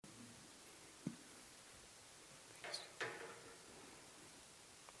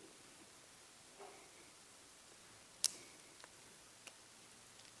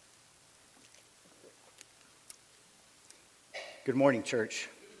Good morning, church.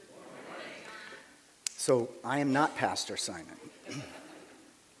 So I am not Pastor Simon.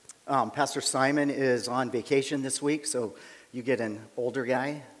 Pastor Simon is on vacation this week, so you get an older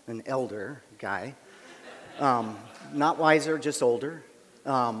guy, an elder guy. Not wiser, just older.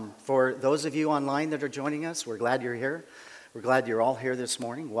 For those of you online that are joining us, we're glad you're here. We're glad you're all here this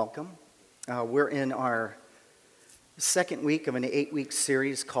morning. Welcome. We're in our second week of an 8-week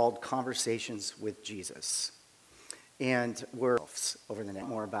series called Conversations with Jesus. And we're over the next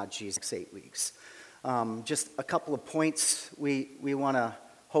more about Jesus 8 weeks. Just a couple of points we want to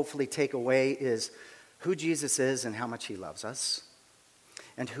hopefully take away is who Jesus is and how much he loves us,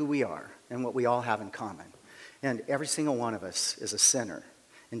 and who we are and what we all have in common. And every single one of us is a sinner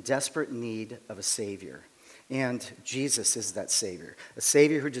in desperate need of a Savior. And Jesus is that Savior, a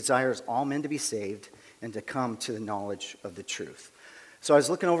Savior who desires all men to be saved and to come to the knowledge of the truth. So I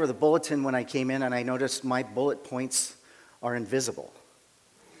was looking over the bulletin when I came in, and I noticed my bullet points are invisible.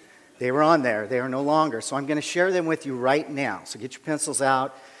 They were on there. They are no longer. So I'm going to share them with you right now. So get your pencils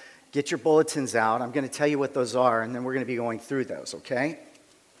out. Get your bulletins out. I'm going to tell you what those are, and then we're going to be going through those, okay?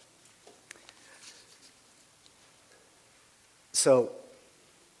 So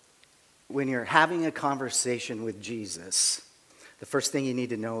when you're having a conversation with Jesus, the first thing you need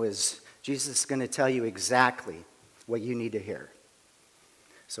to know is Jesus is going to tell you exactly what you need to hear.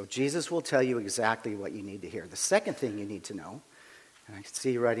 So Jesus will tell you exactly what you need to hear. The second thing you need to know, and I can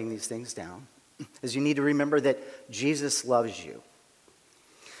see you writing these things down, is you need to remember that Jesus loves you.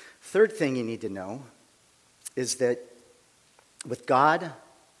 Third thing you need to know is that with God,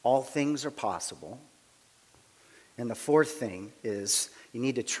 all things are possible. And the fourth thing is you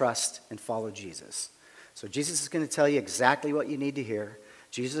need to trust and follow Jesus. So Jesus is going to tell you exactly what you need to hear.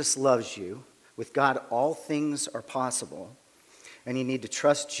 Jesus loves you. With God, all things are possible. And you need to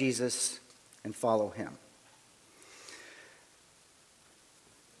trust Jesus and follow him.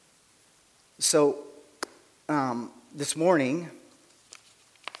 So this morning,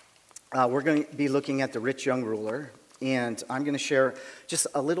 we're going to be looking at the rich young ruler. And I'm going to share just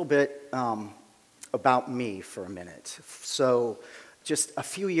a little bit about me for a minute. So just a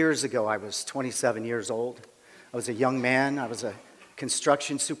few years ago, I was 27 years old. I was a young man. I was a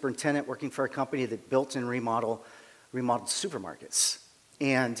construction superintendent working for a company that built and remodeled supermarkets.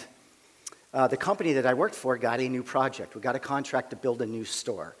 And the company that I worked for got a new project. We got a contract to build a new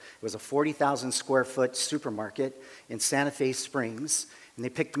store. It was a 40,000 square foot supermarket in Santa Fe Springs, and they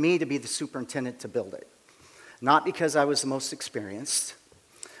picked me to be the superintendent to build it. Not because I was the most experienced,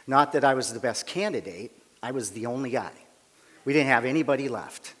 not that I was the best candidate, I was the only guy. We didn't have anybody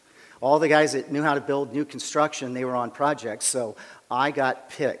left. All the guys that knew how to build new construction, they were on projects, so I got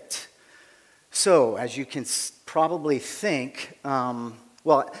picked. So, as you can probably think, I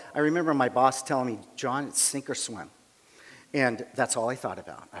remember my boss telling me, John, it's sink or swim. And that's all I thought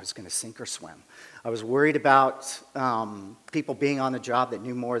about. I was going to sink or swim. I was worried about people being on the job that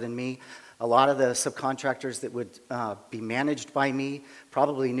knew more than me. A lot of the subcontractors that would be managed by me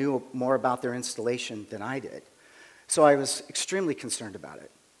probably knew more about their installation than I did. So I was extremely concerned about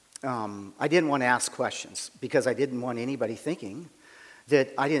it. I didn't want to ask questions because I didn't want anybody thinking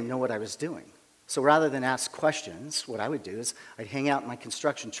that I didn't know what I was doing. So rather than ask questions, what I would do is I'd hang out in my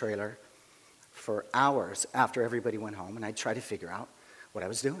construction trailer for hours after everybody went home, and I'd try to figure out what I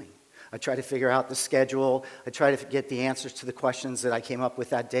was doing. I'd try to figure out the schedule. I'd try to get the answers to the questions that I came up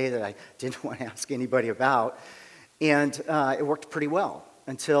with that day that I didn't want to ask anybody about. And it worked pretty well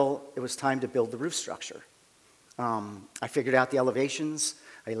until it was time to build the roof structure. I figured out the elevations.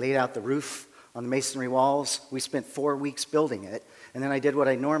 I laid out the roof on the masonry walls. We spent 4 weeks building it, and then I did what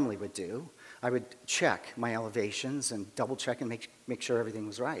I normally would do. I would check my elevations and double check and make sure everything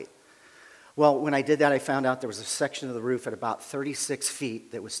was right. Well, when I did that, I found out there was a section of the roof at about 36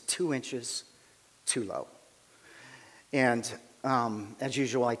 feet that was 2 inches too low. And as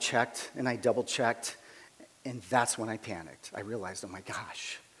usual, I checked and I double checked, and that's when I panicked. I realized, oh my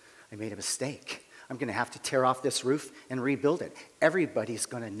gosh, I made a mistake. I'm going to have to tear off this roof and rebuild it. Everybody's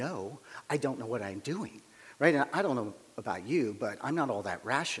going to know I don't know what I'm doing, right? And I don't know about you, but I'm not all that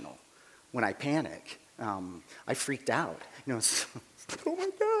rational. When I panic, I freaked out. You know, it's, oh my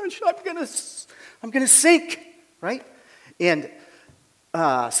gosh, I'm gonna sink, right? And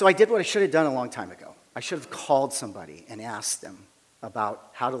so I did what I should have done a long time ago. I should have called somebody and asked them about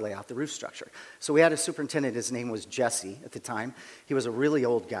how to lay out the roof structure. So we had a superintendent. His name was Jesse at the time. He was a really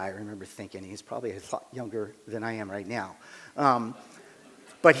old guy. I remember thinking he's probably a lot younger than I am right now.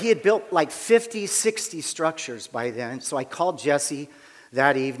 But he had built like 50, 60 structures by then. So I called Jesse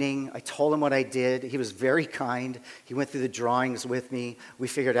that evening. I told him what I did. He was very kind. He went through the drawings with me. We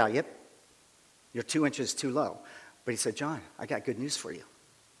figured out, yep, you're 2 inches too low. But he said, John, I got good news for you.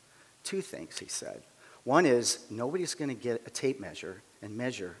 Two things, he said. One is, nobody's going to get a tape measure and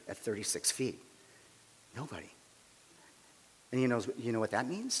measure at 36 feet. Nobody. And you know what that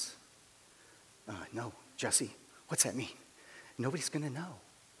means? No, Jesse, what's that mean? Nobody's going to know.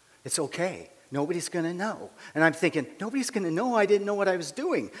 It's okay. Nobody's going to know. And I'm thinking, nobody's going to know. I didn't know what I was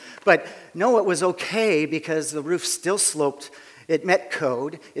doing. But no, it was okay because the roof still sloped. It met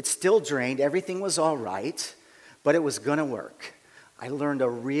code. It still drained. Everything was all right. But it was going to work. I learned a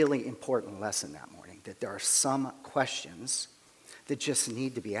really important lesson that morning, that there are some questions that just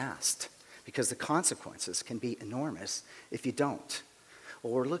need to be asked because the consequences can be enormous if you don't.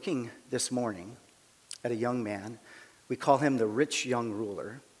 Well, we're looking this morning at a young man. We call him the rich young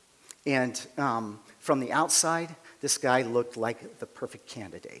ruler. And from the outside, this guy looked like the perfect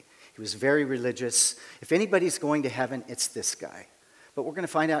candidate. He was very religious. If anybody's going to heaven, it's this guy. But we're going to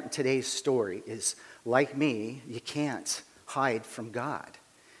find out in today's story is, like me, you can't hide from God.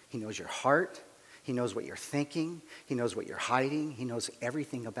 He knows your heart. He knows what you're thinking. He knows what you're hiding. He knows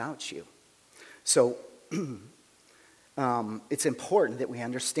everything about you. So it's important that we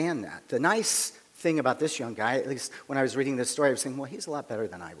understand that. The nice thing about this young guy, at least when I was reading this story, I was thinking, well, he's a lot better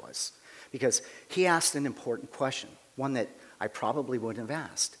than I was. Because he asked an important question, one that I probably wouldn't have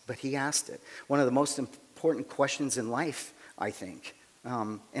asked, but he asked it. One of the most important questions in life, I think,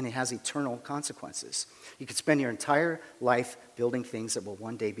 and it has eternal consequences. You could spend your entire life building things that will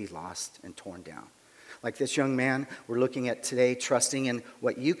one day be lost and torn down. Like this young man we're looking at today, trusting in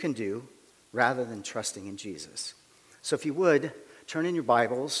what you can do rather than trusting in Jesus. So if you would, turn in your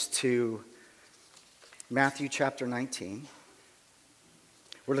Bibles to Matthew chapter 19.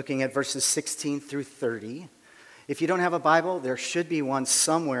 We're looking at verses 16 through 30. If you don't have a Bible, there should be one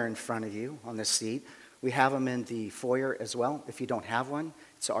somewhere in front of you on the seat. We have them in the foyer as well. If you don't have one,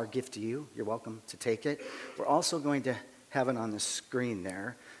 it's our gift to you. You're welcome to take it. We're also going to have it on the screen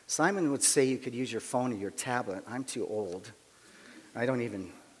there. Simon would say you could use your phone or your tablet. I'm too old. I don't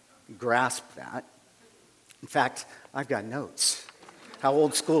even grasp that. In fact, I've got notes. How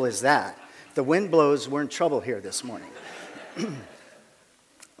old school is that? If the wind blows, we're in trouble here this morning.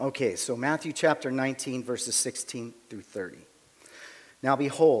 Okay, so Matthew chapter 19, verses 16 through 30. Now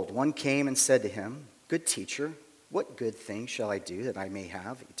behold, one came and said to him, Good teacher, what good thing shall I do that I may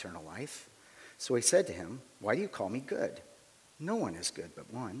have eternal life? So he said to him, Why do you call me good? No one is good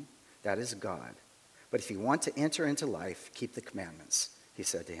but one, that is God. But if you want to enter into life, keep the commandments. He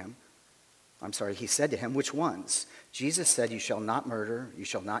said to him, which ones? Jesus said, You shall not murder, you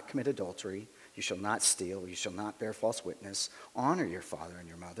shall not commit adultery, you shall not steal, you shall not bear false witness, honor your father and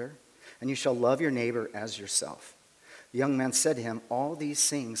your mother, and you shall love your neighbor as yourself. The young man said to him, All these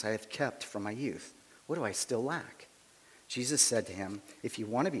things I have kept from my youth. What do I still lack? Jesus said to him, If you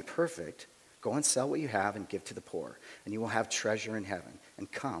want to be perfect, go and sell what you have and give to the poor, and you will have treasure in heaven,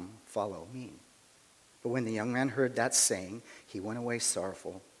 and come, follow me. But when the young man heard that saying, he went away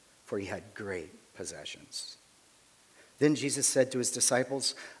sorrowful, for he had great possessions. Then Jesus said to his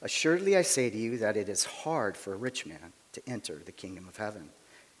disciples, Assuredly I say to you that it is hard for a rich man to enter the kingdom of heaven.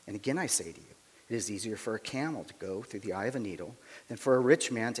 And again I say to you, it is easier for a camel to go through the eye of a needle than for a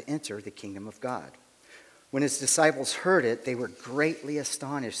rich man to enter the kingdom of God. When his disciples heard it, they were greatly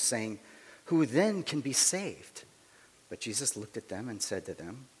astonished, saying, Who then can be saved? But Jesus looked at them and said to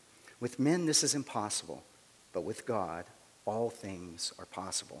them, With men this is impossible, but with God all things are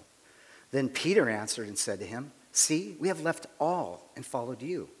possible. Then Peter answered and said to him, See, we have left all and followed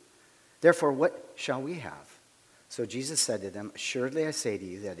you. Therefore, what shall we have? So Jesus said to them, Assuredly I say to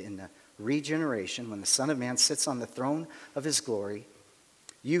you that in the regeneration, when the Son of Man sits on the throne of his glory,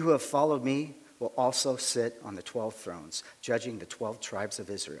 you who have followed me will also sit on the 12 thrones, judging the 12 tribes of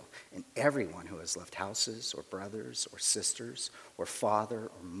Israel. And everyone who has left houses or brothers or sisters or father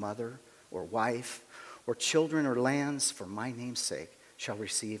or mother or wife or children or lands for my name's sake shall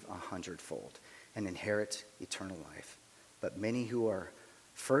receive 100-fold and inherit eternal life. But many who are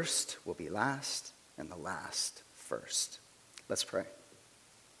first will be last, and the last first. Let's pray.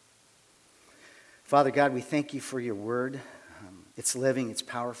 Father God, we thank you for your word. It's living, it's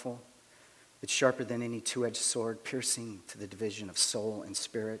powerful. It's sharper than any two-edged sword, piercing to the division of soul and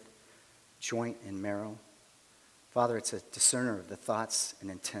spirit, joint and marrow. Father, it's a discerner of the thoughts and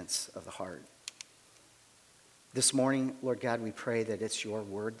intents of the heart. This morning, Lord God, we pray that it's your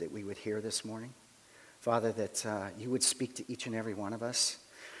word that we would hear this morning. Father, that you would speak to each and every one of us,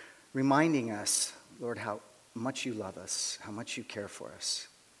 reminding us, Lord, how much you love us, how much you care for us.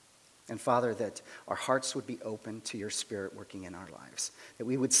 And Father, that our hearts would be open to your Spirit working in our lives, that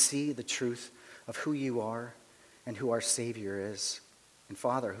we would see the truth of who you are and who our Savior is, and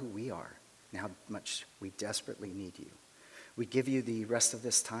Father, who we are. and how much we desperately need you. We give you the rest of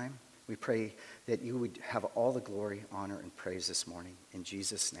this time. We pray that you would have all the glory, honor, and praise this morning. In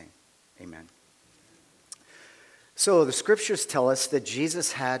Jesus' name, amen. So the scriptures tell us that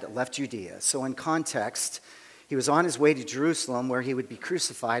Jesus had left Judea. So in context, he was on his way to Jerusalem where he would be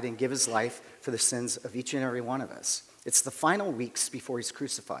crucified and give his life for the sins of each and every one of us. It's the final weeks before he's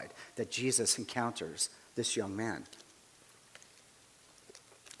crucified that Jesus encounters this young man.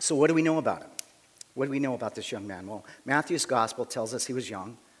 So what do we know about him? What do we know about this young man? Well, Matthew's gospel tells us he was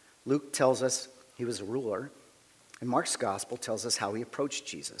young. Luke tells us he was a ruler. And Mark's gospel tells us how he approached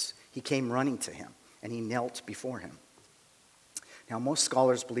Jesus. He came running to him, and he knelt before him. Now, most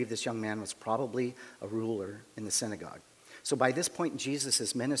scholars believe this young man was probably a ruler in the synagogue. So by this point in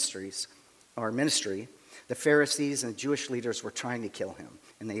Jesus' ministry, the Pharisees and the Jewish leaders were trying to kill him,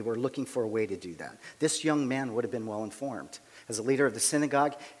 and they were looking for a way to do that. This young man would have been well informed. As a leader of the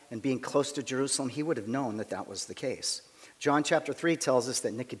synagogue and being close to Jerusalem, he would have known that that was the case. John chapter 3 tells us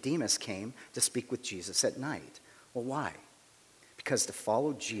that Nicodemus came to speak with Jesus at night. Well, why? Because to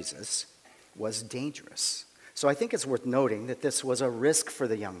follow Jesus was dangerous. So I think it's worth noting that this was a risk for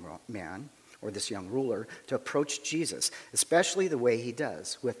the young man, or this young ruler, to approach Jesus, especially the way he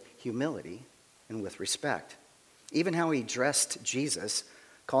does, with humility and with respect. Even how he dressed Jesus,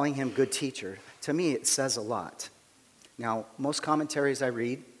 calling him good teacher, to me it says a lot. Now, most commentaries I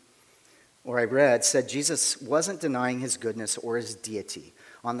read said Jesus wasn't denying his goodness or his deity.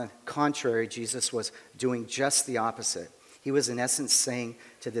 On the contrary, Jesus was doing just the opposite. He was in essence saying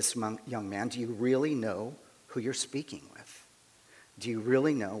to this young man, do you really know who you're speaking with? Do you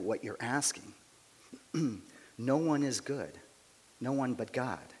really know what you're asking? No one is good, no one but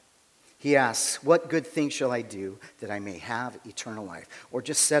God. He asks, what good thing shall I do that I may have eternal life? Or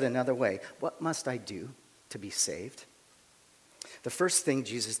just said another way, what must I do to be saved? The first thing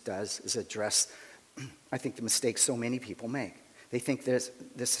Jesus does is address, I think, the mistake so many people make. They think this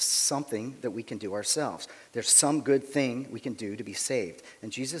is something that we can do ourselves. There's some good thing we can do to be saved.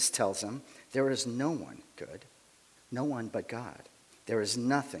 And Jesus tells them, there is no one good, no one but God. There is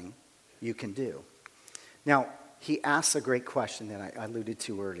nothing you can do. Now, he asks a great question that I alluded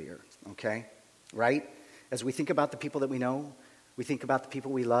to earlier, okay? Right? As we think about the people that we know, we think about the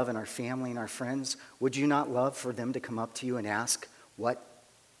people we love and our family and our friends, would you not love for them to come up to you and ask, what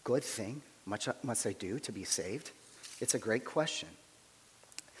good thing must I do to be saved? It's a great question.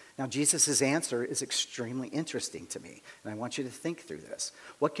 Now, Jesus' answer is extremely interesting to me, and I want you to think through this.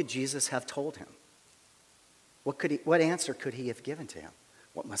 What could Jesus have told him? What answer could he have given to him?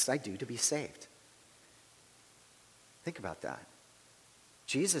 What must I do to be saved? Think about that.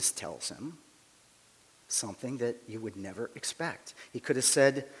 Jesus tells him something that you would never expect. He could have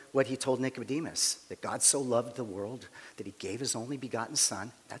said what he told Nicodemus, that God so loved the world that he gave his only begotten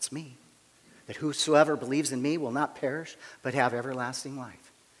Son, that's me, that whosoever believes in me will not perish but have everlasting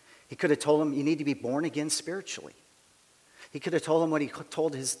life. He could have told him you need to be born again spiritually. He could have told him what he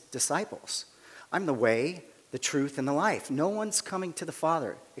told his disciples. I'm the way, the truth, and the life. No one's coming to the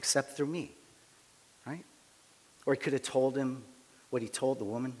Father except through me. Right? Or he could have told him what he told the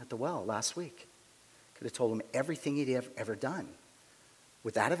woman at the well last week. Could have told him everything he'd ever done.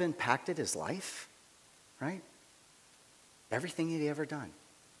 Would that have impacted his life? Right? Everything he'd ever done.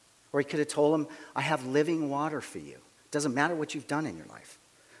 Or he could have told him, I have living water for you. It doesn't matter what you've done in your life.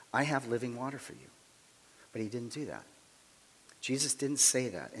 I have living water for you. But he didn't do that. Jesus didn't say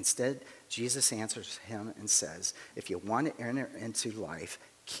that. Instead, Jesus answers him and says, if you want to enter into life,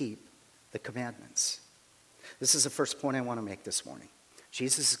 keep the commandments. This is the first point I want to make this morning.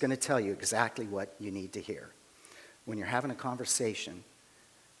 Jesus is going to tell you exactly what you need to hear. When you're having a conversation,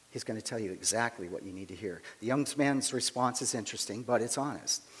 he's going to tell you exactly what you need to hear. The young man's response is interesting, but it's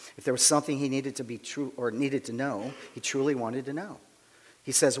honest. If there was something he needed to be true or needed to know, he truly wanted to know.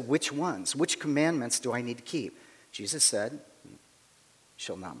 He says, which ones? Which commandments do I need to keep? Jesus said, you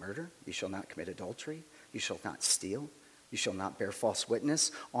shall not murder, you shall not commit adultery, you shall not steal, you shall not bear false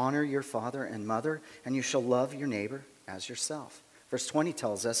witness, honor your father and mother, and you shall love your neighbor as yourself. Verse 20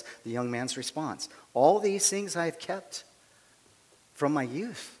 tells us the young man's response. All these things I have kept from my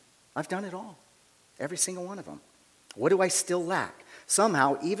youth. I've done it all. Every single one of them. What do I still lack?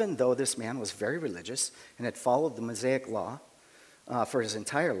 Somehow, even though this man was very religious and had followed the Mosaic law for his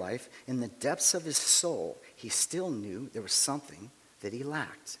entire life, in the depths of his soul, he still knew there was something that he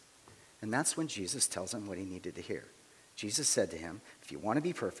lacked. And that's when Jesus tells him what he needed to hear. Jesus said to him, if you want to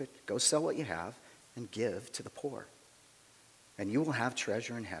be perfect, go sell what you have and give to the poor. And you will have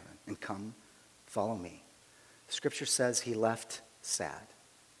treasure in heaven, and come, follow me. Scripture says he left sad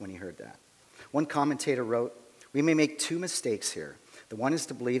when he heard that. One commentator wrote, we may make two mistakes here. The one is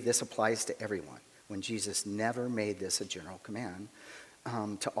to believe this applies to everyone, when Jesus never made this a general command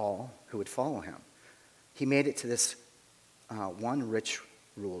to all who would follow him. He made it to this one rich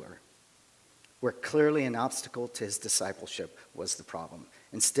ruler, where clearly an obstacle to his discipleship was the problem.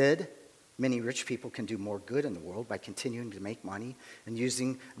 Instead, many rich people can do more good in the world by continuing to make money and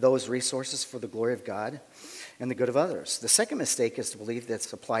using those resources for the glory of God and the good of others. The second mistake is to believe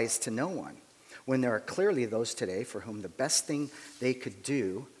this applies to no one, when there are clearly those today for whom the best thing they could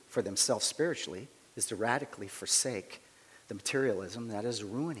do for themselves spiritually is to radically forsake the materialism that is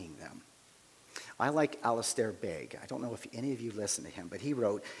ruining them. I like Alistair Begg. I don't know if any of you listen to him, but he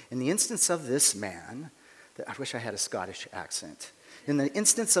wrote, in the instance of this man, I wish I had a Scottish accent. In the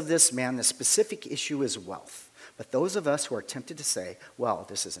instance of this man, the specific issue is wealth. But those of us who are tempted to say, well,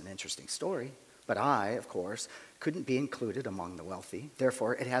 this is an interesting story, but I, of course, couldn't be included among the wealthy.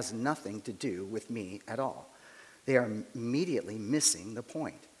 Therefore, it has nothing to do with me at all. They are immediately missing the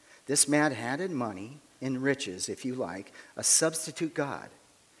point. This man had in money, in riches, if you like, a substitute God.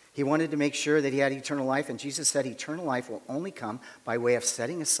 He wanted to make sure that he had eternal life, and Jesus said eternal life will only come by way of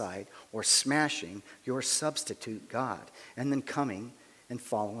setting aside or smashing your substitute God, and then coming and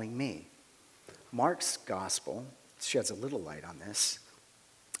following me. Mark's gospel sheds a little light on this.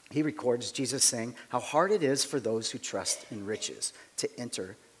 He records Jesus saying how hard it is for those who trust in riches to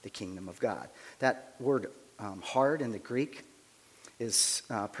enter the kingdom of God. That word hard in the Greek is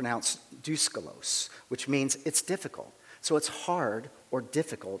pronounced douskalos, which means it's difficult. So it's hard or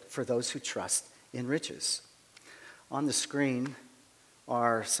difficult for those who trust in riches. On the screen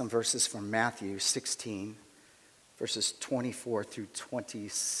are some verses from Matthew 16, verses 24 through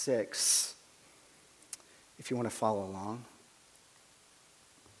 26, if you want to follow along.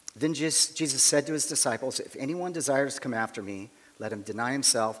 Then Jesus said to his disciples, if anyone desires to come after me, let him deny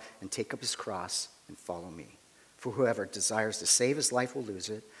himself and take up his cross and follow me. For whoever desires to save his life will lose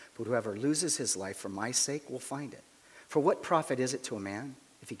it, but whoever loses his life for my sake will find it. For what profit is it to a man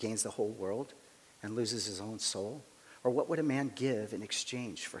if he gains the whole world and loses his own soul? Or what would a man give in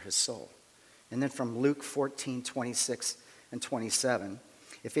exchange for his soul? And then from Luke 14, 26 and 27,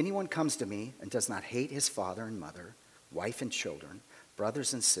 if anyone comes to me and does not hate his father and mother, wife and children,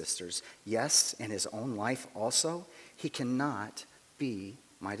 brothers and sisters, yes, and his own life also, he cannot be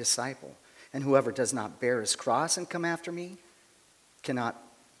my disciple. And whoever does not bear his cross and come after me cannot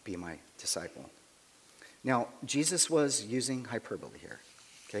be my disciple. Now, Jesus was using hyperbole here.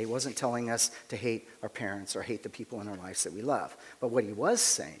 Okay, he wasn't telling us to hate our parents or hate the people in our lives that we love. But what he was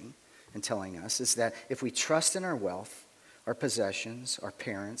saying and telling us is that if we trust in our wealth, our possessions, our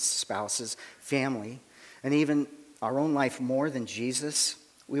parents, spouses, family, and even our own life more than Jesus,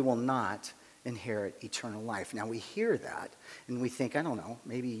 we will not inherit eternal life. Now, we hear that, and we think, I don't know,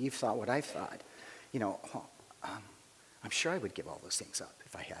 maybe you've thought what I've thought. You know, I'm sure I would give all those things up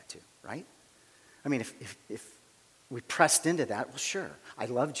if I had to, right? I mean, if we pressed into that, well, sure. I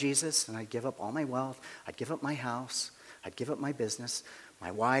love Jesus, and I'd give up all my wealth. I'd give up my house. I'd give up my business,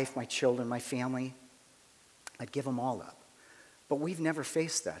 my wife, my children, my family. I'd give them all up. But we've never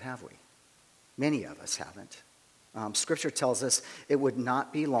faced that, have we? Many of us haven't. Scripture tells us it would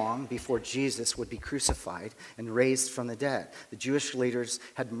not be long before Jesus would be crucified and raised from the dead. The Jewish leaders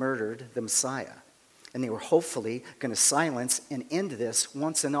had murdered the Messiah, and they were hopefully going to silence and end this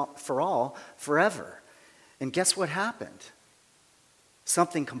once and for all, forever. And guess what happened?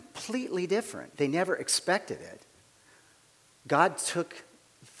 Something completely different. They never expected it. God took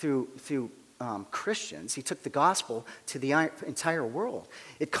through Christians, he took the gospel to the entire world.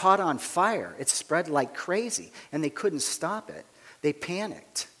 It caught on fire. It spread like crazy, and they couldn't stop it. They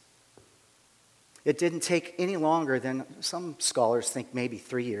panicked. It didn't take any longer than, some scholars think maybe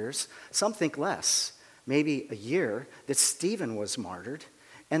 3 years. Some think less, maybe a year, that Stephen was martyred,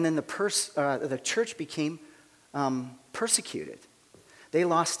 and then the church became persecuted. They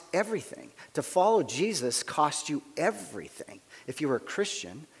lost everything. To follow Jesus cost you everything. If you were a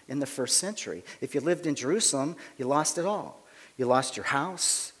Christian in the first century, if you lived in Jerusalem, you lost it all. You lost your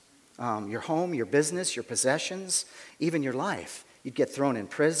house, your home, your business, your possessions, even your life. You'd get thrown in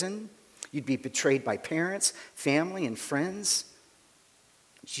prison. You'd be betrayed by parents, family, and friends.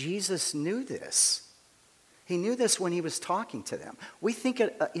 Jesus knew this. He knew this when he was talking to them. We think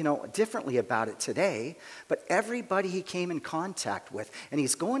differently about it today, but everybody he came in contact with, and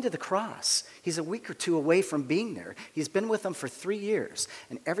he's going to the cross. He's a week or two away from being there. He's been with them for 3 years,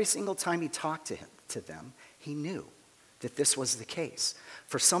 and every single time he talked to them, he knew that this was the case.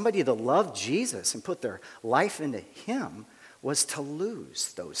 For somebody to love Jesus and put their life into him was to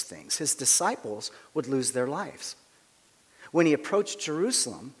lose those things. His disciples would lose their lives. When he approached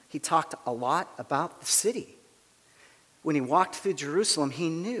Jerusalem, he talked a lot about the city. When he walked through Jerusalem, he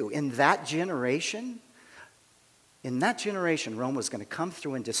knew in that generation, Rome was going to come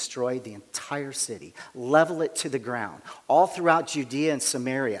through and destroy the entire city, level it to the ground. All throughout Judea and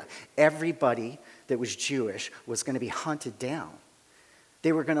Samaria, everybody that was Jewish was going to be hunted down.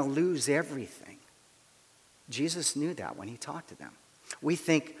 They were going to lose everything. Jesus knew that when he talked to them. We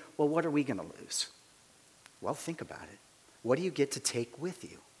think, well, what are we going to lose? Well, think about it. What do you get to take with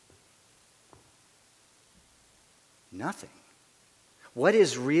you? Nothing. What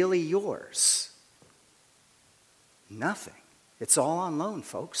is really yours? Nothing. It's all on loan,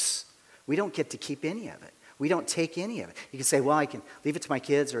 folks. We don't get to keep any of it. We don't take any of it. You can say, well, I can leave it to my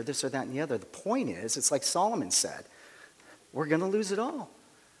kids or this or that and the other. The point is, it's like Solomon said, we're going to lose it all.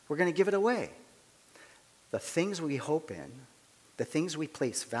 We're going to give it away. The things we hope in, the things we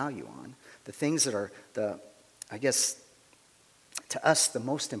place value on, the things that are to us, the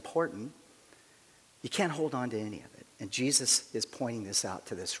most important, you can't hold on to any of it. And Jesus is pointing this out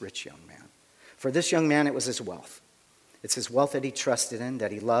to this rich young man. For this young man, it was his wealth. It's his wealth that he trusted in,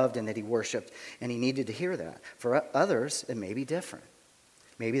 that he loved, and that he worshiped, and he needed to hear that. For others, it may be different.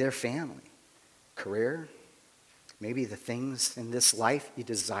 Maybe their family, career, maybe the things in this life you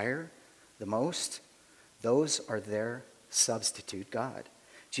desire the most, those are their substitute God.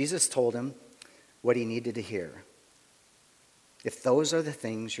 Jesus told him what he needed to hear. If those are the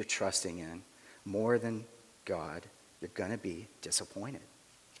things you're trusting in more than God, you're going to be disappointed.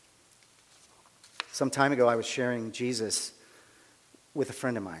 Some time ago, I was sharing Jesus with a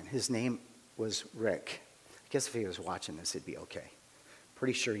friend of mine. His name was Rick. I guess if he was watching this, it'd be okay.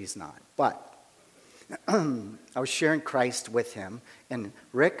 Pretty sure he's not. But I was sharing Christ with him, and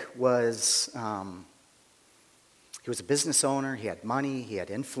Rick was, he was a business owner. He had money. He had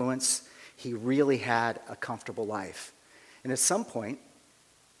influence. He really had a comfortable life. And at some point,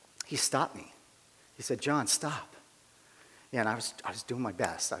 he stopped me. He said, John, stop. Yeah, and I was doing my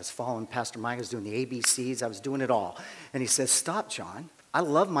best. I was following Pastor Mike. I was doing the ABCs. I was doing it all. And he says, stop, John. I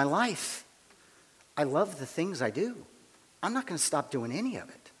love my life. I love the things I do. I'm not going to stop doing any of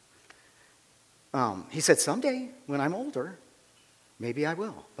it. He said, someday, when I'm older, maybe I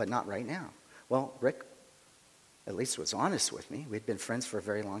will, but not right now. Well, Rick, at least was honest with me. We'd been friends for a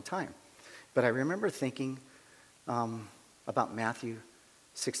very long time. But I remember thinking about Matthew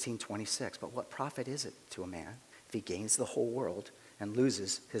 16:26. But what profit is it to a man if he gains the whole world and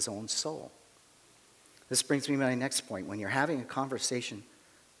loses his own soul? This brings me to my next point. When you're having a conversation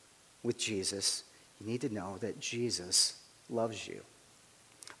with Jesus, you need to know that Jesus loves you.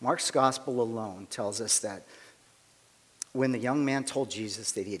 Mark's gospel alone tells us that when the young man told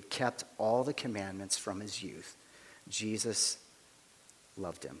Jesus that he had kept all the commandments from his youth, Jesus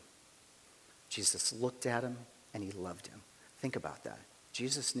loved him. Jesus looked at him and he loved him. Think about that.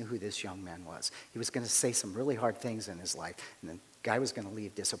 Jesus knew who this young man was. He was going to say some really hard things in his life, and the guy was going to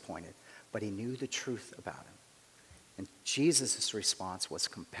leave disappointed. But he knew the truth about him. And Jesus' response was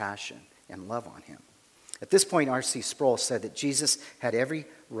compassion and love on him. At this point, R.C. Sproul said that Jesus had every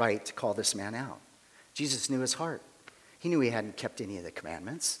right to call this man out. Jesus knew his heart. He knew he hadn't kept any of the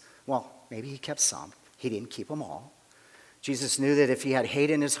commandments. Well, maybe he kept some. He didn't keep them all. Jesus knew that if he had hate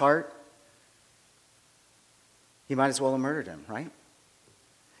in his heart, he might as well have murdered him, right?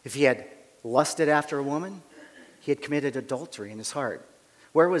 If he had lusted after a woman, he had committed adultery in his heart.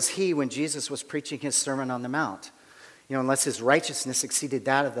 Where was he when Jesus was preaching his Sermon on the Mount? Unless his righteousness exceeded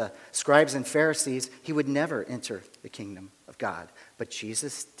that of the scribes and Pharisees, he would never enter the kingdom of God. But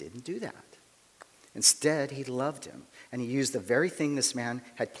Jesus didn't do that. Instead, he loved him, and he used the very thing this man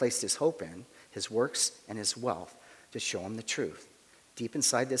had placed his hope in, his works and his wealth, to show him the truth. Deep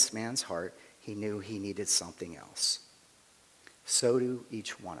inside this man's heart, he knew he needed something else. So do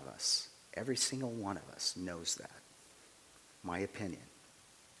each one of us. Every single one of us knows that. My opinion.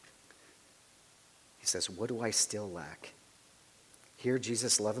 He says, what do I still lack? Here,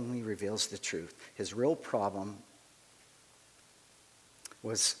 Jesus lovingly reveals the truth. His real problem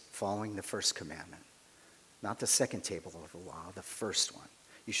was following the first commandment. Not the second table of the law, the first one.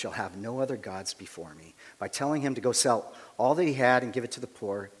 You shall have no other gods before me. By telling him to go sell all that he had and give it to the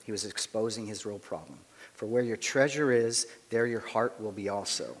poor, he was exposing his real problem. For where your treasure is, there your heart will be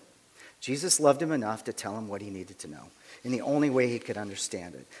also. Jesus loved him enough to tell him what he needed to know, in the only way he could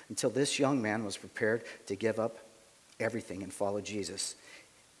understand it, until this young man was prepared to give up everything and follow Jesus.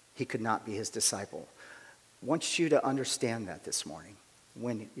 He could not be his disciple. I want you to understand that this morning.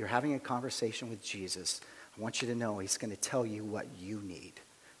 When you're having a conversation with Jesus, I want you to know he's going to tell you what you need.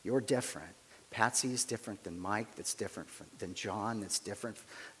 You're different. Patsy is different than Mike, that's different than John, that's different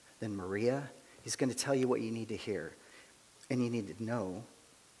than Maria. He's going to tell you what you need to hear. And you need to know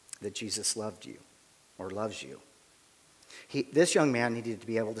that Jesus loved you or loves you. This young man needed to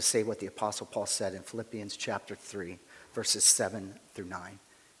be able to say what the Apostle Paul said in Philippians chapter 3, verses 7 through 9.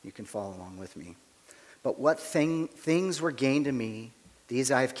 You can follow along with me. But what things were gained to me,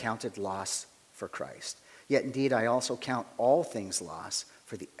 these I have counted loss for Christ. Yet indeed I also count all things loss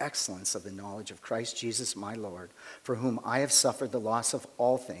for the excellence of the knowledge of Christ Jesus my Lord, for whom I have suffered the loss of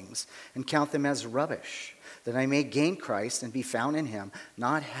all things, and count them as rubbish, that I may gain Christ and be found in him,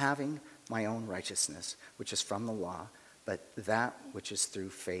 not having my own righteousness, which is from the law, but that which is through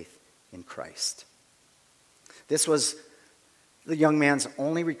faith in Christ. This was the young man's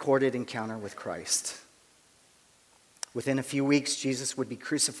only recorded encounter with Christ. Within a few weeks, Jesus would be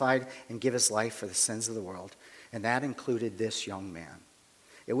crucified and give his life for the sins of the world, and that included this young man.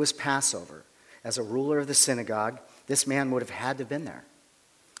 It was Passover. As a ruler of the synagogue, this man would have had to have been there.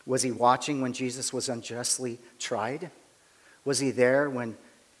 Was he watching when Jesus was unjustly tried? Was he there when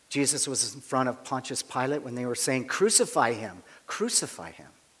Jesus was in front of Pontius Pilate when they were saying, "Crucify him, crucify him"?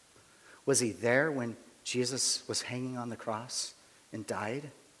 Was he there when Jesus was hanging on the cross and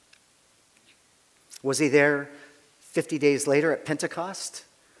died? Was he there 50 days later at Pentecost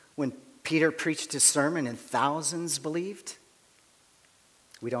when Peter preached his sermon and thousands believed?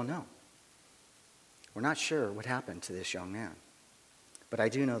 We don't know. We're not sure what happened to this young man. But I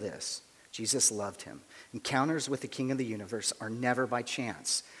do know this. Jesus loved him. Encounters with the King of the universe are never by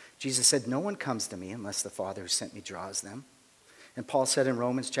chance. Jesus said, "No one comes to me unless the Father who sent me draws them." And Paul said in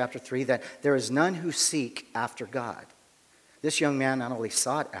Romans chapter 3 that there is none who seek after God. This young man not only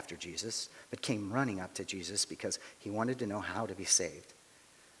sought after Jesus, but came running up to Jesus because he wanted to know how to be saved.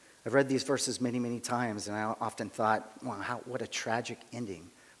 I've read these verses many, many times, and I often thought, wow, what a tragic ending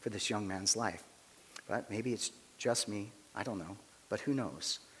for this young man's life. But maybe it's just me. I don't know. But who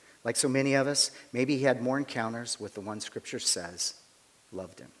knows? Like so many of us, maybe he had more encounters with the one Scripture says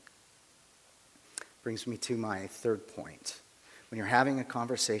loved him. Brings me to my third point. When you're having a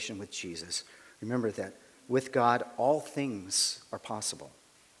conversation with Jesus, remember that with God, all things are possible.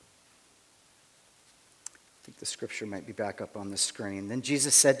 I think the scripture might be back up on the screen. Then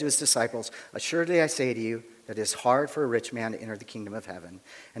Jesus said to his disciples, "Assuredly I say to you that it is hard for a rich man to enter the kingdom of heaven.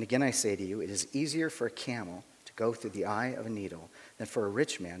 And again I say to you, it is easier for a camel to go through the eye of a needle than for a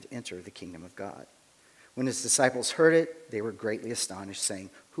rich man to enter the kingdom of God." When his disciples heard it, they were greatly astonished,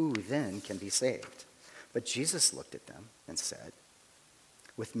 saying, "Who then can be saved?" But Jesus looked at them and said,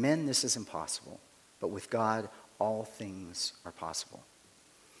 "With men this is impossible, but with God all things are possible."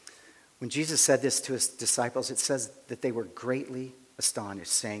 When Jesus said this to his disciples, it says that they were greatly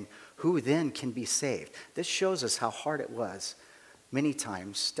astonished, saying, "Who then can be saved?" This shows us how hard it was many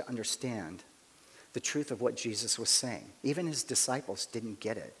times to understand the truth of what Jesus was saying. Even his disciples didn't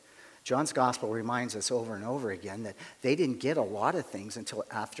get it. John's gospel reminds us over and over again that they didn't get a lot of things until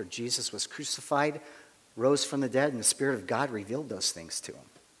after Jesus was crucified, rose from the dead, and the Spirit of God revealed those things to him.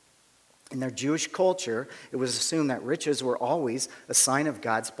 In their Jewish culture, it was assumed that riches were always a sign of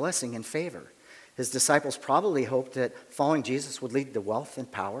God's blessing and favor. His disciples probably hoped that following Jesus would lead to wealth and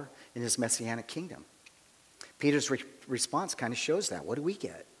power in his messianic kingdom. Peter's response kind of shows that. What do we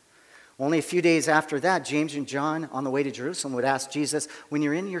get? Only a few days after that, James and John, on the way to Jerusalem, would ask Jesus, "When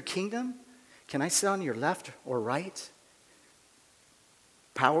you're in your kingdom, can I sit on your left or right?"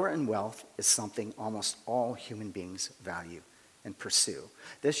 Power and wealth is something almost all human beings value and pursue.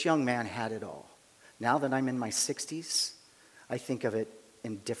 This young man had it all. Now that I'm in my 60s, I think of it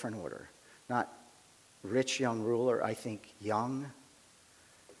in different order. Not rich young ruler, I think young,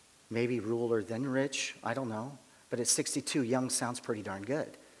 maybe ruler then rich, I don't know. But at 62, young sounds pretty darn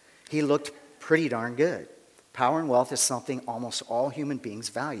good. He looked pretty darn good. Power and wealth is something almost all human beings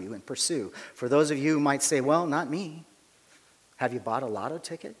value and pursue. For those of you who might say, "Well, not me," have you bought a lotto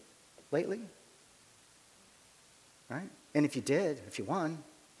ticket lately? Right? And if you did, if you won,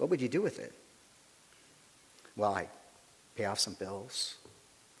 what would you do with it? Well, I'd pay off some bills,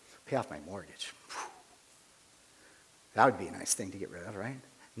 pay off my mortgage. Whew. That would be a nice thing to get rid of, right?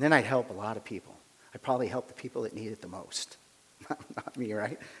 And then I'd help a lot of people. I'd probably help the people that need it the most. Not me,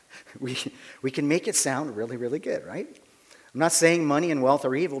 right? We can make it sound really, really good, right? I'm not saying money and wealth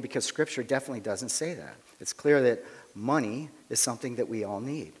are evil because Scripture definitely doesn't say that. It's clear that money is something that we all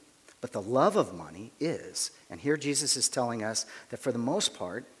need. But the love of money is. And here Jesus is telling us that for the most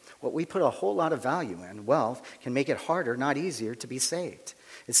part, what we put a whole lot of value in, wealth, can make it harder, not easier, to be saved.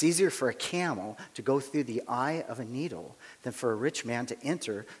 It's easier for a camel to go through the eye of a needle than for a rich man to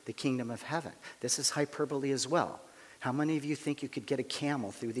enter the kingdom of heaven. This is hyperbole as well. How many of you think you could get a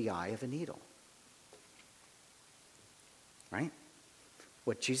camel through the eye of a needle? Right?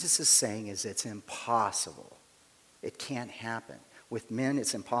 What Jesus is saying is it's impossible. It can't happen. With men,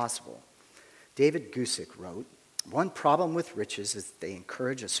 it's impossible. David Gusick wrote, One problem with riches is they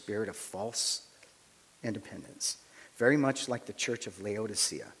encourage a spirit of false independence, very much like the church of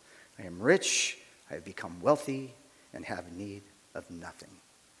Laodicea. I am rich, I have become wealthy, and have need of nothing.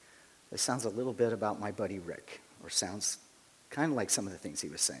 This sounds a little bit about my buddy Rick, or sounds kind of like some of the things he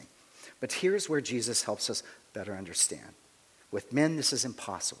was saying. But here's where Jesus helps us better understand. With men, this is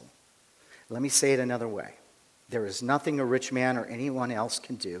impossible. Let me say it another way. There is nothing a rich man or anyone else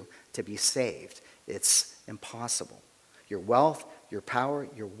can do to be saved. It's impossible. Your wealth, your power,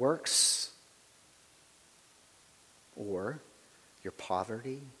 your works, or your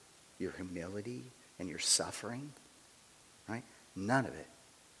poverty, your humility, and your suffering, right? None of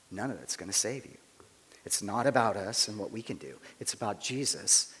it's going to save you. It's not about us and what we can do. It's about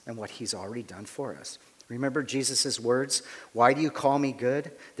Jesus and what he's already done for us. Remember Jesus' words, "Why do you call me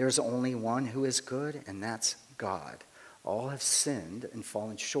good? There's only one who is good, and that's God. All have sinned and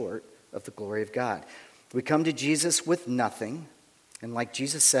fallen short of the glory of God." We come to Jesus with nothing, and like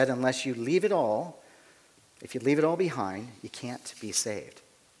Jesus said, unless you leave it all, if you leave it all behind, you can't be saved.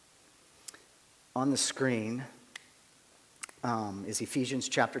 On the screen is Ephesians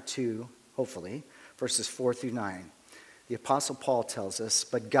chapter 2, hopefully, verses 4 through 9. The Apostle Paul tells us,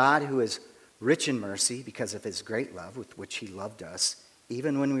 "But God, who is rich in mercy because of his great love with which he loved us,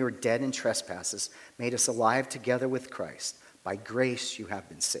 even when we were dead in trespasses, made us alive together with Christ. By grace you have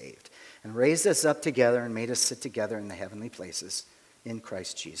been saved, and raised us up together and made us sit together in the heavenly places in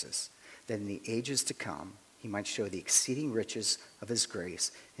Christ Jesus, that in the ages to come he might show the exceeding riches of his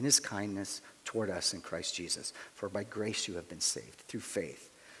grace in his kindness toward us in Christ Jesus. For by grace you have been saved, through faith,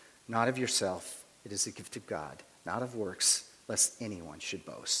 not of yourself, it is a gift of God, not of works, lest anyone should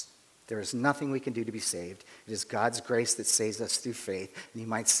boast." There is nothing we can do to be saved. It is God's grace that saves us through faith. And you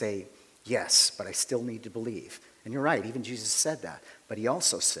might say, yes, but I still need to believe. And you're right, even Jesus said that. But he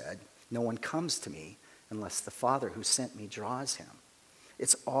also said, no one comes to me unless the Father who sent me draws him.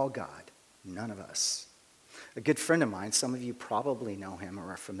 It's all God, none of us. A good friend of mine, some of you probably know him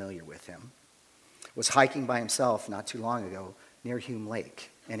or are familiar with him, was hiking by himself not too long ago near Hume Lake,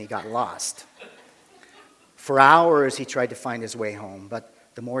 and he got lost. For hours he tried to find his way home, but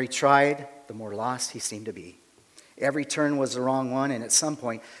the more he tried, the more lost he seemed to be. Every turn was the wrong one, and at some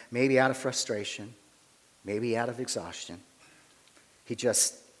point, maybe out of frustration, maybe out of exhaustion, he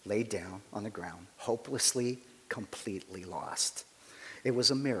just laid down on the ground, hopelessly, completely lost. It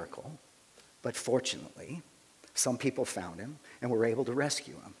was a miracle, but fortunately, some people found him and were able to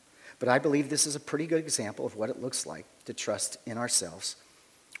rescue him. But I believe this is a pretty good example of what it looks like to trust in ourselves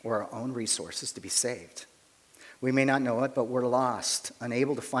or our own resources to be saved. We may not know it, but we're lost,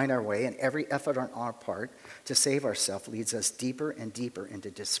 unable to find our way, and every effort on our part to save ourselves leads us deeper and deeper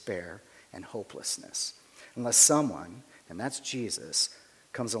into despair and hopelessness. Unless someone, and that's Jesus,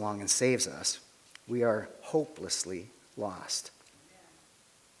 comes along and saves us, we are hopelessly lost.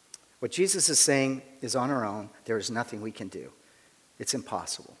 What Jesus is saying is on our own, there is nothing we can do. It's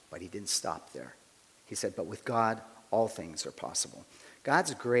impossible, but he didn't stop there. He said, but with God, all things are possible.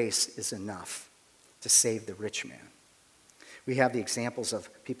 God's grace is enough to save the rich man. We have the examples of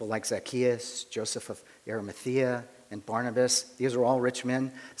people like Zacchaeus, Joseph of Arimathea, and Barnabas. These are all rich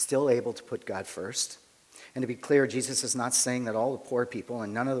men, still able to put God first. And to be clear, Jesus is not saying that all the poor people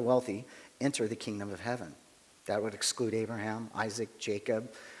and none of the wealthy enter the kingdom of heaven. That would exclude Abraham, Isaac,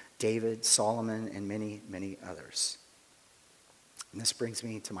 Jacob, David, Solomon, and many, many others. And this brings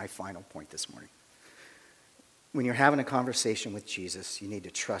me to my final point this morning. When you're having a conversation with Jesus, you need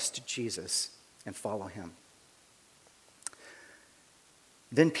to trust Jesus and follow him.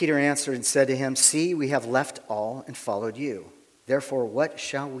 Then Peter answered and said to him, "See, we have left all and followed you. Therefore, what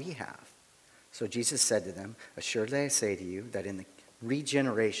shall we have?" So Jesus said to them, "Assuredly I say to you that in the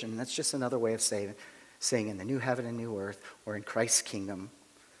regeneration," that's just another way of saying in the new heaven and new earth, or in Christ's kingdom,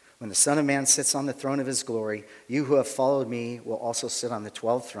 when the Son of Man sits on the throne of his glory, you who have followed me will also sit on the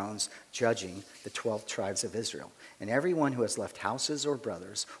 12 thrones, judging the 12 tribes of Israel. And everyone who has left houses or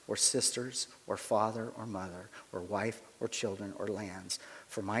brothers or sisters or father or mother or wife or children or lands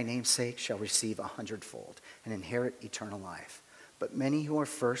for my name's sake shall receive 100-fold and inherit eternal life. But many who are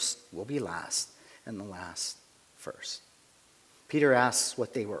first will be last, and the last first. Peter asks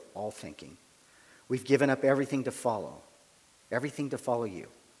what they were all thinking. We've given up everything to follow you.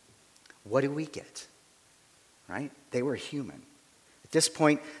 What do we get? Right? They were human. At this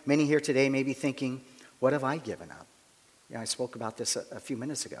point, many here today may be thinking, what have I given up? I spoke about this a few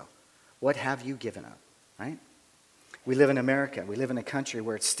minutes ago. What have you given up? Right? We live in America. We live in a country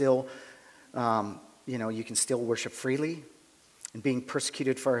where it's still, you can still worship freely. And being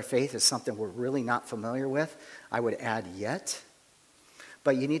persecuted for our faith is something we're really not familiar with. I would add yet.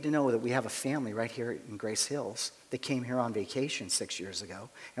 But you need to know that we have a family right here in Grace Hills that came here on vacation 6 years ago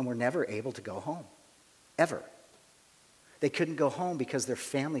and were never able to go home, ever. They couldn't go home because their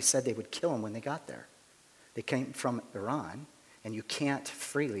family said they would kill them when they got there. They came from Iran, and you can't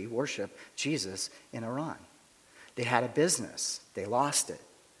freely worship Jesus in Iran. They had a business. They lost it.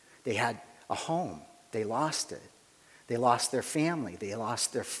 They had a home. They lost it. They lost their family. They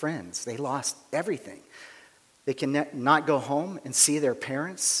lost their friends. They lost everything. They can not go home and see their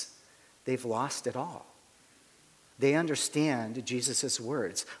parents. They've lost it all. They understand Jesus'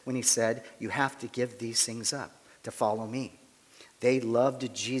 words when he said, you have to give these things up to follow me. They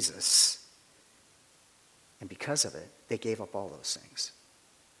loved Jesus. And because of it, they gave up all those things.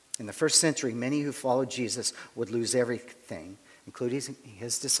 In the first century, many who followed Jesus would lose everything, including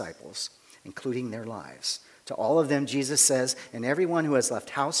his disciples, including their lives. To all of them, Jesus says, and everyone who has left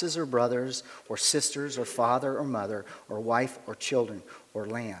houses or brothers or sisters or father or mother or wife or children or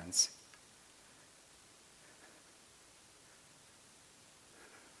lands.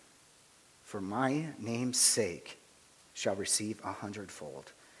 For my name's sake shall receive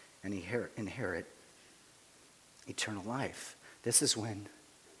 100-fold and inherit eternal life. This is when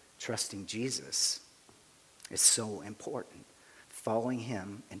trusting Jesus is so important. Following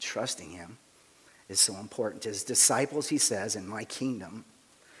him and trusting him is so important. As disciples, he says, in my kingdom,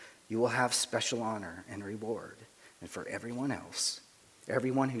 you will have special honor and reward. And for everyone else,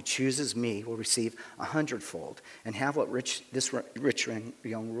 everyone who chooses me will receive 100-fold and have what this rich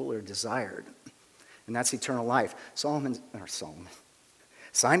young ruler desired. And that's eternal life. Simon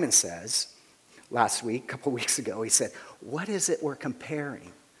says, last week, a couple weeks ago, he said, what is it we're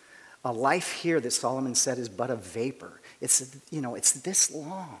comparing? A life here that Solomon said is but a vapor. It's this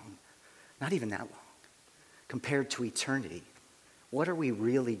long, not even that long, compared to eternity. What are we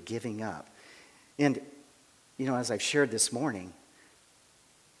really giving up? And, as I've shared this morning,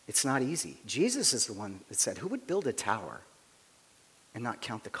 it's not easy. Jesus is the one that said, who would build a tower and not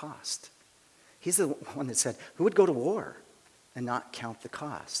count the cost? He's the one that said, who would go to war and not count the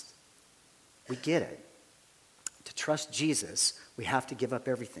cost? We get it. To trust Jesus, we have to give up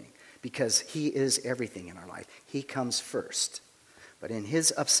everything because he is everything in our life. He comes first. But in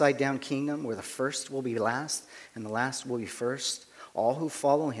his upside-down kingdom, where the first will be last and the last will be first, all who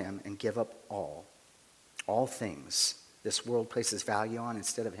follow him and give up all things this world places value on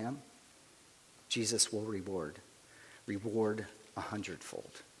instead of him, Jesus will reward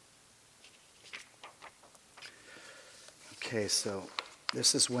 100-fold. Okay, so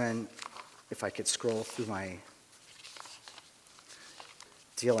this is when, if I could scroll through my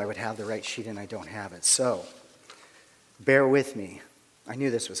deal, I would have the right sheet and I don't have it. So, bear with me. I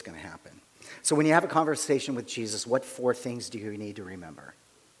knew this was going to happen. So when you have a conversation with Jesus, what 4 things do you need to remember?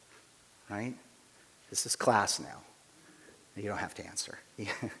 Right? This is class now. You don't have to answer. You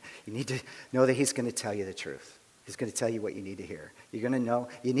need to know that he's going to tell you the truth. He's going to tell you what you need to hear. You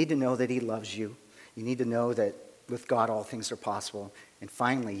need to know that he loves you. You need to know that with God all things are possible. And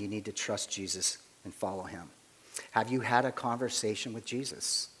finally, you need to trust Jesus and follow him. Have you had a conversation with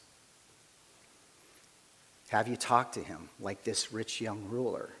Jesus? Have you talked to him like this rich young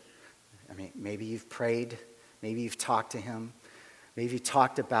ruler? I mean, maybe you've prayed. Maybe you've talked to him. Maybe you've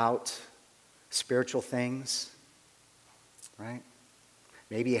talked about spiritual things, right?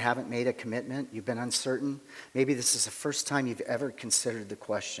 Maybe you haven't made a commitment. You've been uncertain. Maybe this is the first time you've ever considered the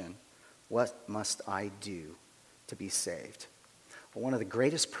question, what must I do to be saved? Well, one of the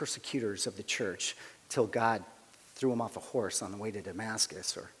greatest persecutors of the church, until God threw him off a horse on the way to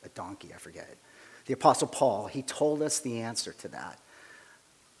Damascus, or a donkey, I forget. The Apostle Paul, he told us the answer to that.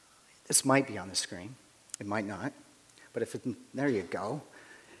 This might be on the screen. It might not. But there you go.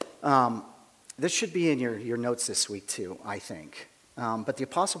 This should be in your notes this week too, I think. But the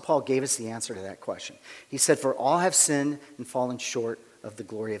Apostle Paul gave us the answer to that question. He said, for all have sinned and fallen short of the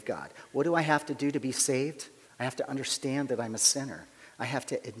glory of God. What do I have to do to be saved? I have to understand that I'm a sinner. I have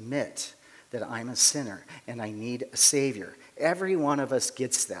to admit that I'm a sinner and I need a Savior. Every one of us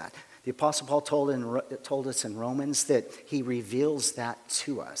gets that. The Apostle Paul told us in Romans that he reveals that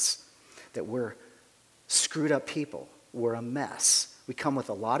to us, that we're screwed up people. We're a mess. We come with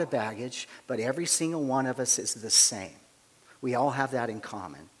a lot of baggage, but every single one of us is the same. We all have that in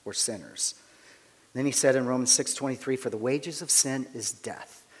common. We're sinners. Then he said in Romans 6:23, for the wages of sin is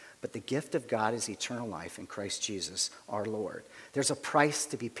death, but the gift of God is eternal life in Christ Jesus our Lord. There's a price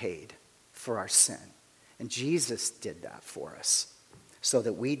to be paid for our sin, and Jesus did that for us so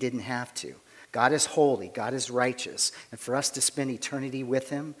that we didn't have to. God is holy, God is righteous, and for us to spend eternity with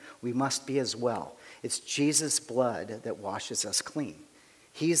him, we must be as well. It's Jesus' blood that washes us clean.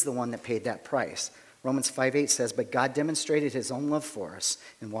 He's the one that paid that price Romans 5:8 says, but God demonstrated his own love for us,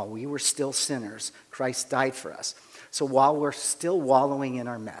 and while we were still sinners, Christ died for us. So while we're still wallowing in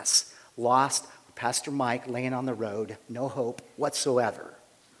our mess, lost, Pastor Mike laying on the road, no hope whatsoever,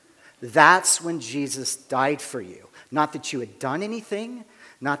 that's when Jesus died for you. Not that you had done anything,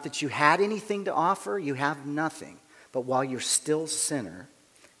 not that you had anything to offer, you have nothing. But while you're still a sinner,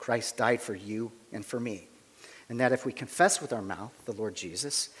 Christ died for you and for me. And that if we confess with our mouth the Lord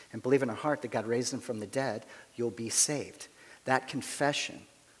Jesus and believe in our heart that God raised him from the dead, you'll be saved. That confession.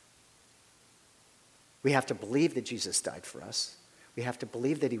 We have to believe that Jesus died for us. We have to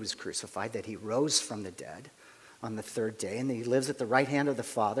believe that he was crucified, that he rose from the dead on the third day, and that he lives at the right hand of the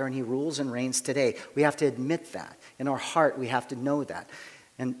Father, and he rules and reigns today. We have to admit that. In our heart, we have to know that.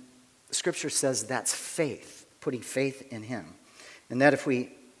 And Scripture says that's faith, putting faith in him. And that if we,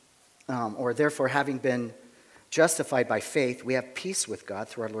 or therefore having been justified by faith, we have peace with God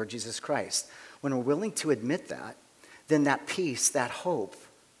through our Lord Jesus Christ. When we're willing to admit that, then that peace, that hope,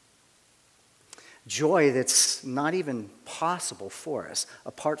 joy that's not even possible for us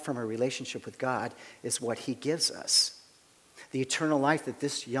apart from a relationship with God is what he gives us. The eternal life that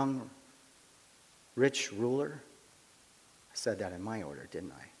this young, rich ruler, I said that in my order,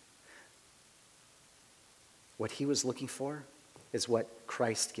 didn't I? What he was looking for is what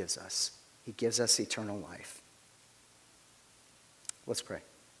Christ gives us. He gives us eternal life. Let's pray.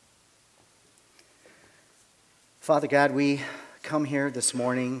 Father God, we come here this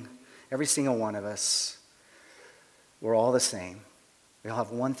morning, every single one of us, we're all the same. We all have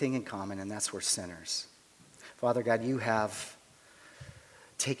one thing in common, and that's we're sinners. Father God, you have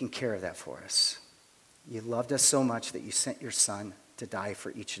taken care of that for us. You loved us so much that you sent your Son to die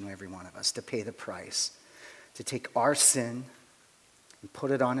for each and every one of us, to pay the price, to take our sin and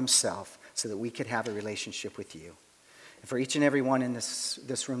put it on himself so that we could have a relationship with you. And for each and every one in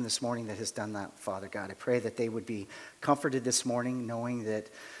this room this morning that has done that, Father God, I pray that they would be comforted this morning knowing that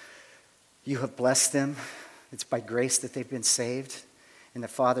you have blessed them. It's by grace that they've been saved. And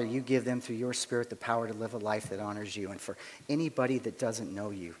that, Father, you give them through your Spirit the power to live a life that honors you. And for anybody that doesn't know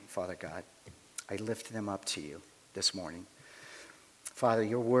you, Father God, I lift them up to you this morning. Father,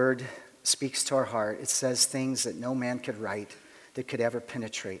 your word speaks to our heart. It says things that no man could write that could ever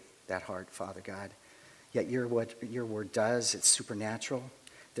penetrate that heart, Father God. Yet what your word does, it's supernatural.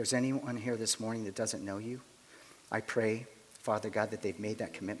 If there's anyone here this morning that doesn't know you, I pray, Father God, that they've made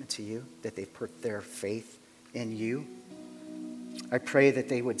that commitment to you, that they've put their faith in you. I pray that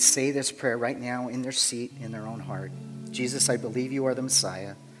they would say this prayer right now in their seat, in their own heart. Jesus, I believe you are the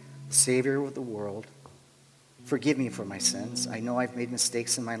Messiah, the Savior of the world. Forgive me for my sins. I know I've made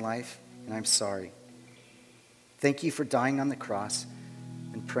mistakes in my life, and I'm sorry. Thank you for dying on the cross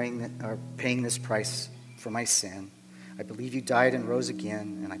and paying this price for my sin. I believe you died and rose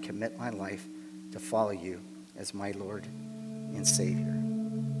again, and I commit my life to follow you as my Lord and Savior.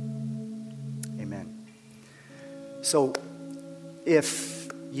 Amen. So if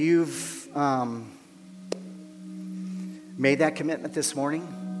you've made that commitment this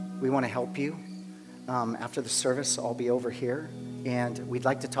morning, we want to help you. After the service, I'll be over here, and we'd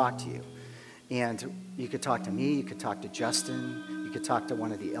like to talk to you. And you could talk to me, you could talk to Justin, you could talk to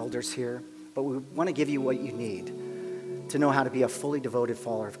one of the elders here, but we want to give you what you need to know how to be a fully devoted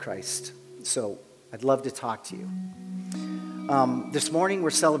follower of Christ. So I'd love to talk to you. This morning we're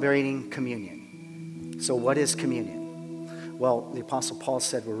celebrating communion. So what is communion? Well, the Apostle Paul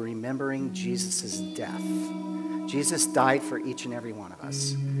said we're remembering Jesus' death. Jesus died for each and every one of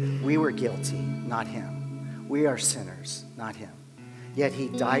us. We were guilty, not him. We are sinners, not him. Yet he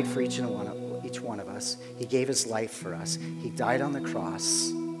died for each one of us. He gave his life for us. He died on the cross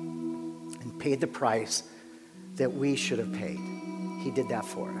and paid the price that we should have paid. He did that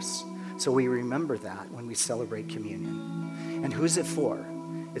for us. So we remember that when we celebrate communion. And who's it for?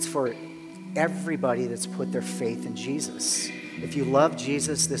 It's for everybody that's put their faith in Jesus. If you love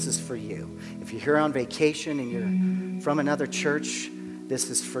Jesus, this is for you. If you're here on vacation and you're from another church, this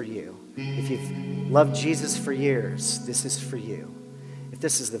is for you. If you've loved Jesus for years, this is for you. If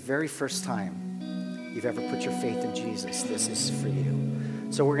this is the very first time you've ever put your faith in Jesus, this is for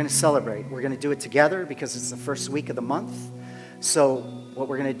you. So we're going to celebrate. We're going to do it together because it's the first week of the month. So what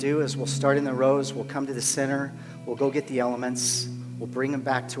we're going to do is we'll start in the rows. We'll come to the center. We'll go get the elements. We'll bring them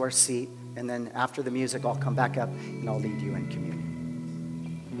back to our seat. And then after the music, I'll come back up and I'll lead you in communion.